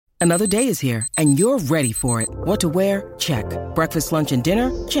Another day is here, and you're ready for it. What to wear? Check. Breakfast, lunch, and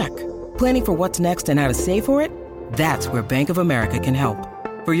dinner? Check. Planning for what's next and how to save for it? That's where Bank of America can help.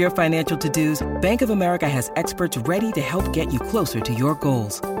 For your financial to-dos, Bank of America has experts ready to help get you closer to your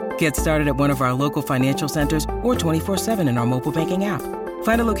goals. Get started at one of our local financial centers or 24/7 in our mobile banking app.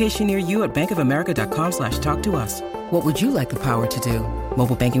 Find a location near you at bankofamerica.com/talktous. What would you like the power to do?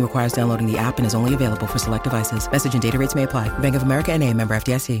 Mobile banking requires downloading the app and is only available for select devices. Message and data rates may apply. Bank of America N.A., member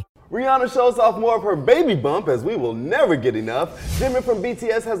FDIC. Rihanna shows off more of her baby bump as we will never get enough. Jimin from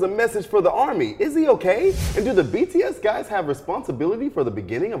BTS has a message for the army. Is he okay? And do the BTS guys have responsibility for the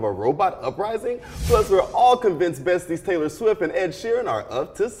beginning of a robot uprising? Plus, we're all convinced besties Taylor Swift and Ed Sheeran are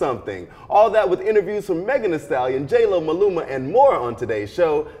up to something. All that with interviews from Megan Thee Stallion, J-Lo, Maluma, and more on today's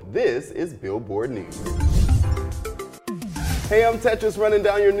show. This is Billboard News. Hey, I'm Tetris running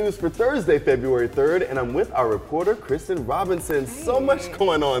down your news for Thursday, February 3rd, and I'm with our reporter, Kristen Robinson. Hey. So much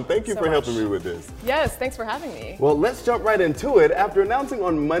going on. Thank you for helping me with this. Yes, thanks for having me. Well, let's jump right into it. After announcing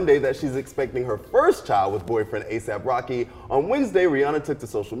on Monday that she's expecting her first child with boyfriend A$AP Rocky, on Wednesday, Rihanna took to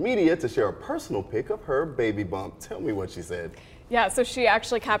social media to share a personal pic of her baby bump. Tell me what she said. Yeah, so she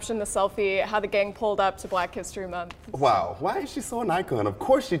actually captioned the selfie, how the gang pulled up to Black History Month. Wow, why is she so an icon? Of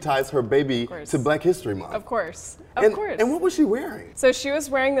course she ties her baby to Black History Month. Of course, And what was she wearing? So she was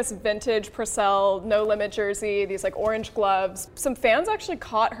wearing this vintage Purcell No Limit jersey, these like orange gloves. Some fans actually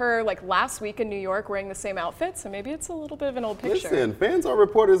caught her like last week in New York wearing the same outfit, so maybe it's a little bit of an old picture. Listen, fans are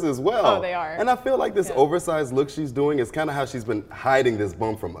reporters as well. Oh, they are. And I feel like this oversized look she's doing is kind of how she's been hiding this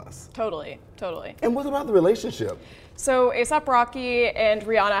bump from us. Totally. And what about the relationship? So A$AP Rocky and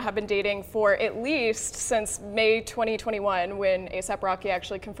Rihanna have been dating for at least since May 2021, when A$AP Rocky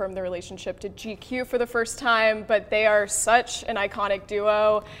actually confirmed the relationship to GQ for the first time. But they are such an iconic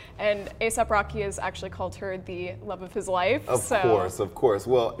duo, and A$AP Rocky has actually called her the love of his life. Of course.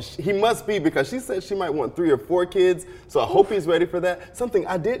 Well, he must be, because she said she might want 3 or 4 kids, so I hope he's ready for that. Something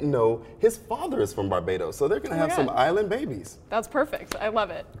I didn't know, his father is from Barbados, so they're going to have some island babies. That's perfect. I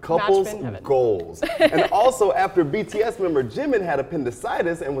love it. Couples goals. And also, after BTS member Jimin had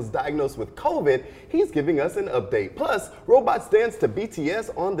appendicitis and was diagnosed with COVID, he's giving us an update. Plus, robots dance to BTS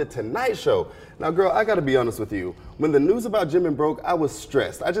on The Tonight Show. Now, girl, I gotta be honest with you. When the news about Jimin broke, I was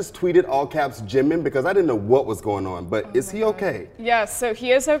stressed. I just tweeted all caps Jimin because I didn't know what was going on. But is he okay? Yes, so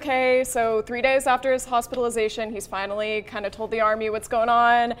he is okay. So 3 days after his hospitalization, he's finally kind of told the army what's going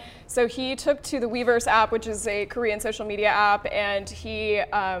on. So he took to the Weverse app, which is a Korean social media app, and he,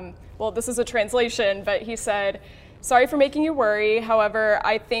 well, this is a translation, but he said, "Sorry for making you worry. However,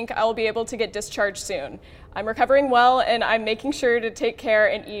 I think I'll be able to get discharged soon. I'm recovering well, and I'm making sure to take care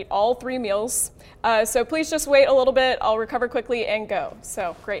and eat all 3 meals. So please just wait a little bit. I'll recover quickly and go."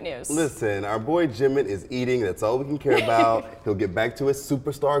 So great news. Listen, our boy Jimin is eating. That's all we can care about. He'll get back to his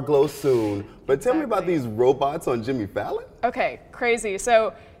superstar glow soon. But tell me about these robots on Jimmy Fallon. Okay, crazy.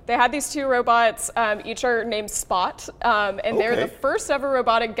 So they had these 2 robots, each are named Spot, and they're the first ever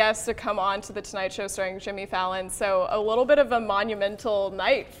robotic guests to come on to The Tonight Show starring Jimmy Fallon. So a little bit of a monumental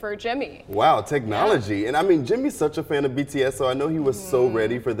night for Jimmy. Wow, technology. And I mean, Jimmy's such a fan of BTS, so I know he was so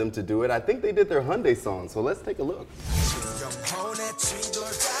ready for them to do it. I think they did their Hyundai song, so let's take a look.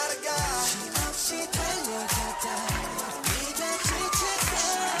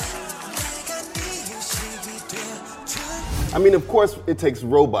 I mean, of course, it takes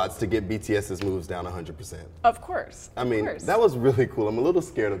robots to get BTS's moves down 100%. Of course. I mean, that was really cool. I'm a little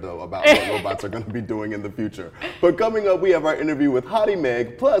scared, though, about what robots are going to be doing in the future. But coming up, we have our interview with Hottie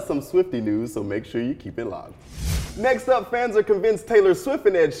Meg, plus some Swiftie news, so make sure you keep it locked. Next up, fans are convinced Taylor Swift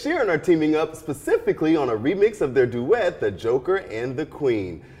and Ed Sheeran are teaming up specifically on a remix of their duet, The Joker and the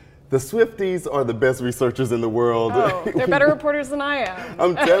Queen. The Swifties are the best researchers in the world. Oh, they're better reporters than I am.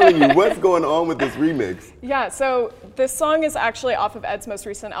 I'm telling you, what's going on with this remix? Yeah, so this song is actually off of Ed's most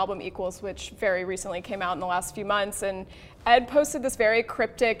recent album, Equals, which very recently came out in the last few months. And Ed posted this very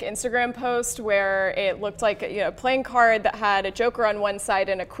cryptic Instagram post where it looked like a playing card that had a Joker on one side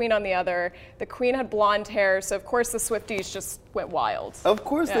and a Queen on the other. The Queen had blonde hair, so of course the Swifties just went wild. Of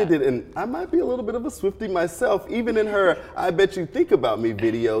course they did, and I might be a little bit of a Swiftie myself. Even in her I Bet You Think About Me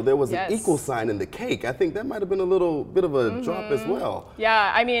video, there was an equal sign in the cake. I think that might have been a little bit of a drop as well.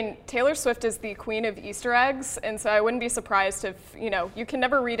 Yeah, I mean, Taylor Swift is the queen of Easter eggs, and so I wouldn't be surprised if, you can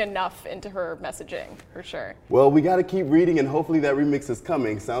never read enough into her messaging, for sure. Well, we got to keep reading, and hopefully that remix is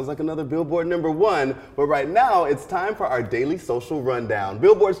coming. Sounds like another Billboard #1, but right now it's time for our daily social rundown.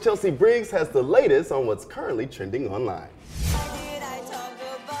 Billboard's Chelsea Briggs has the latest on what's currently trending online.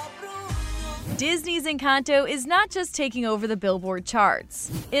 Disney's Encanto is not just taking over the Billboard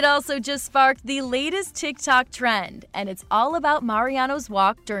charts. It also just sparked the latest TikTok trend, and it's all about Mariano's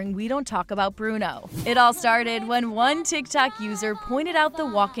walk during We Don't Talk About Bruno. It all started when one TikTok user pointed out the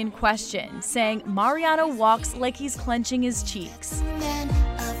walk in question, saying Mariano walks like he's clenching his cheeks.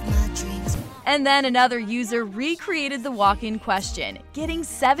 And then another user recreated the walk in question, getting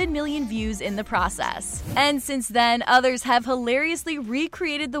 7 million views in the process. And since then, others have hilariously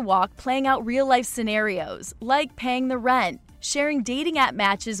recreated the walk playing out real-life scenarios, like paying the rent, sharing dating app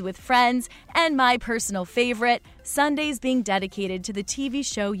matches with friends, and my personal favorite, Sundays being dedicated to the TV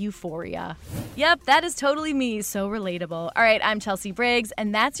show Euphoria. Yep, that is totally me, so relatable. All right, I'm Chelsea Briggs,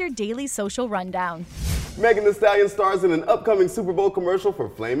 and that's your daily social rundown. Megan Thee Stallion stars in an upcoming Super Bowl commercial for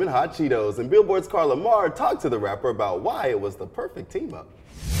Flamin' Hot Cheetos, and Billboard's Carla Marr talked to the rapper about why it was the perfect team-up.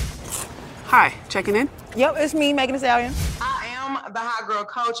 Hi, checking in? Yep, it's me, Megan Thee Stallion. I am the hot girl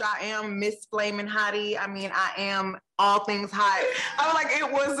coach. I am Miss Flamin' Hottie. I mean, I am all things hot. I feel like it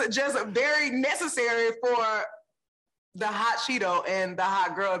was just very necessary for the hot Cheeto and the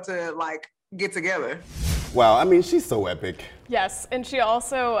hot girl to like get together. Wow, I mean, she's so epic. Yes, and she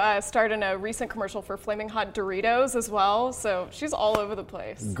also starred in a recent commercial for Flaming Hot Doritos as well, so she's all over the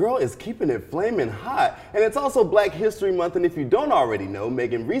place. Girl is keeping it flaming hot. And it's also Black History Month, and if you don't already know,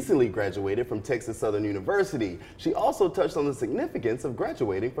 Megan recently graduated from Texas Southern University. She also touched on the significance of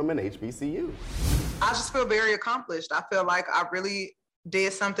graduating from an HBCU. I just feel very accomplished. I feel like I really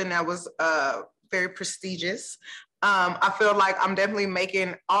did something that was very prestigious. I feel like I'm definitely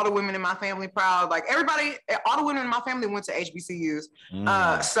making all the women in my family proud. Like everybody, all the women in my family went to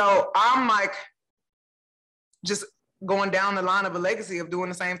HBCUs. So I'm like just going down the line of a legacy of doing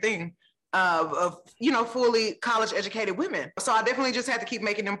the same thing of fully college educated women. So I definitely just had to keep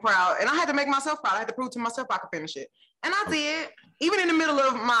making them proud. And I had to make myself proud. I had to prove to myself I could finish it. And I did, even in the middle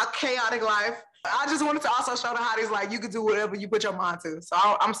of my chaotic life. I just wanted to also show the hotties like you could do whatever you put your mind to. So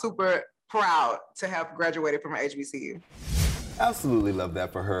I'm super proud to have graduated from an HBCU. Absolutely love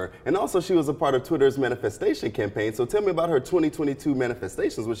that for her. And also she was a part of Twitter's manifestation campaign. So tell me about her 2022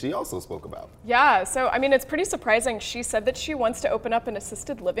 manifestations, which she also spoke about. Yeah, so I mean, it's pretty surprising. She said that she wants to open up an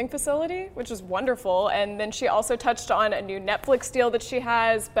assisted living facility, which is wonderful. And then she also touched on a new Netflix deal that she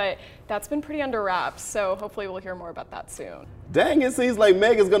has, but that's been pretty under wraps. So hopefully we'll hear more about that soon. Dang, it seems like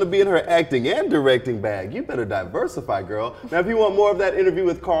Megan's gonna be in her acting and directing bag. You better diversify, girl. Now, if you want more of that interview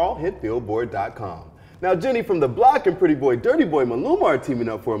with Carl, hit Billboard.com. Now, Jenny from The Block and Pretty Boy Dirty Boy Maluma are teaming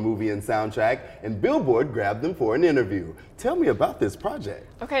up for a movie and soundtrack, and Billboard grabbed them for an interview. Tell me about this project.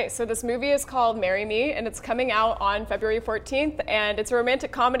 Okay, so this movie is called Marry Me, and it's coming out on February 14th, and it's a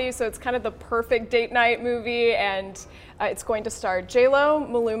romantic comedy, so it's kind of the perfect date night movie, and it's going to star J-Lo,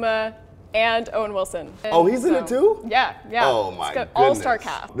 Maluma, and Owen Wilson. And oh, he's in it too? Yeah. Oh my goodness. All-star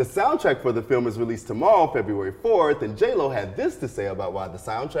cast. The soundtrack for the film is released tomorrow, February 4th, and J-Lo had this to say about why the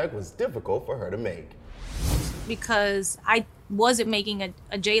soundtrack was difficult for her to make. Because I wasn't making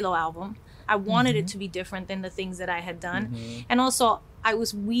a J-Lo album. I wanted it to be different than the things that I had done. And also, I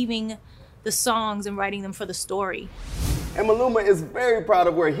was weaving the songs and writing them for the story. And Maluma is very proud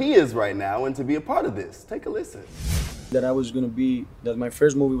of where he is right now and to be a part of this. Take a listen. That my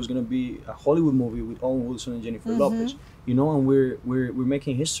first movie was gonna be a Hollywood movie with Owen Wilson and Jennifer Lopez. You know, and we're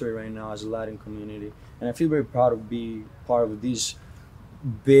making history right now as a Latin community. And I feel very proud to be part of this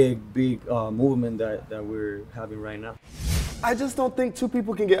big movement that we're having right now. I just don't think two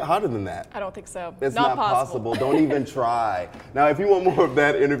people can get hotter than that. I don't think so. It's not possible. Don't even try. Now, if you want more of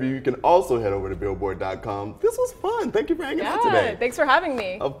that interview, you can also head over to Billboard.com. This was fun. Thank you for hanging out today. Thanks for having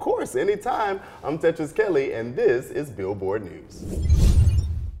me. Of course, anytime. I'm Tetris Kelly, and this is Billboard News.